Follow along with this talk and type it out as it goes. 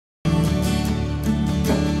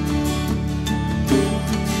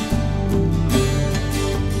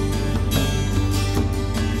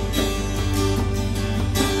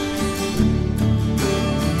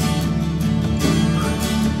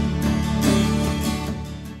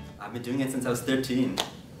I've been doing it since I was 13.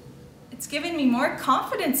 It's given me more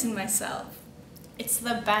confidence in myself. It's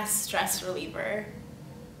the best stress reliever.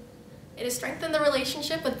 It has strengthened the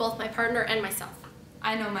relationship with both my partner and myself.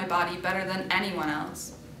 I know my body better than anyone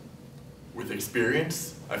else. With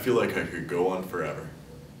experience, I feel like I could go on forever.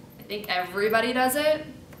 I think everybody does it.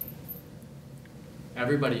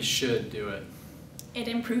 Everybody should do it. It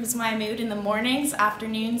improves my mood in the mornings,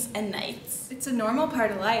 afternoons, and nights. It's a normal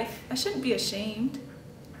part of life. I shouldn't be ashamed.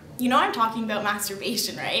 You know I'm talking about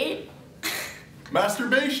masturbation, right?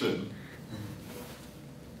 Masturbation!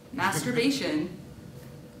 Masturbation.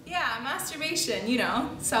 Yeah, masturbation, you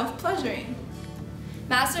know, self-pleasuring.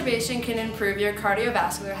 Masturbation can improve your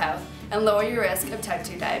cardiovascular health and lower your risk of type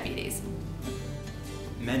 2 diabetes.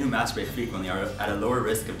 Men who masturbate frequently are at a lower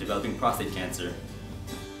risk of developing prostate cancer.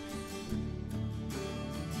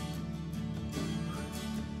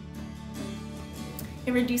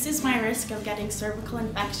 It reduces my risk of getting cervical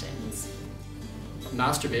infections.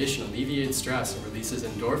 Masturbation alleviates stress and releases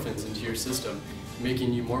endorphins into your system,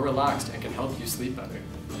 making you more relaxed and can help you sleep better.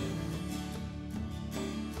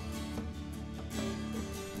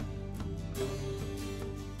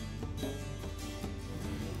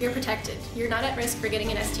 You're protected. You're not at risk for getting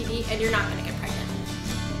an STD, and you're not going to get pregnant.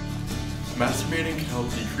 Masturbating can help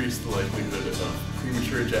decrease the likelihood of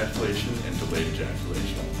premature ejaculation and delayed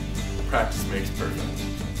ejaculation. Practice makes perfect.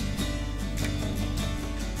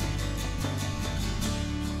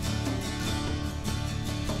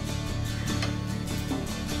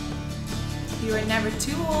 You are never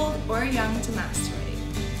too old or young to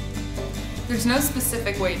masturbate. There's no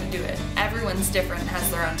specific way to do it. Everyone's different and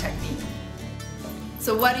has their own technique.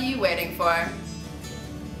 So what are you waiting for?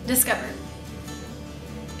 Discover.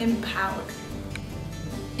 Empower.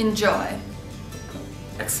 Enjoy.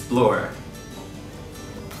 Explore.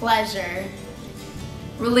 Pleasure.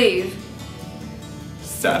 Relieve.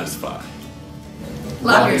 Satisfy.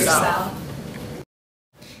 Love yourself.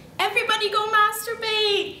 Everybody go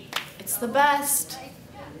masturbate! It's the best.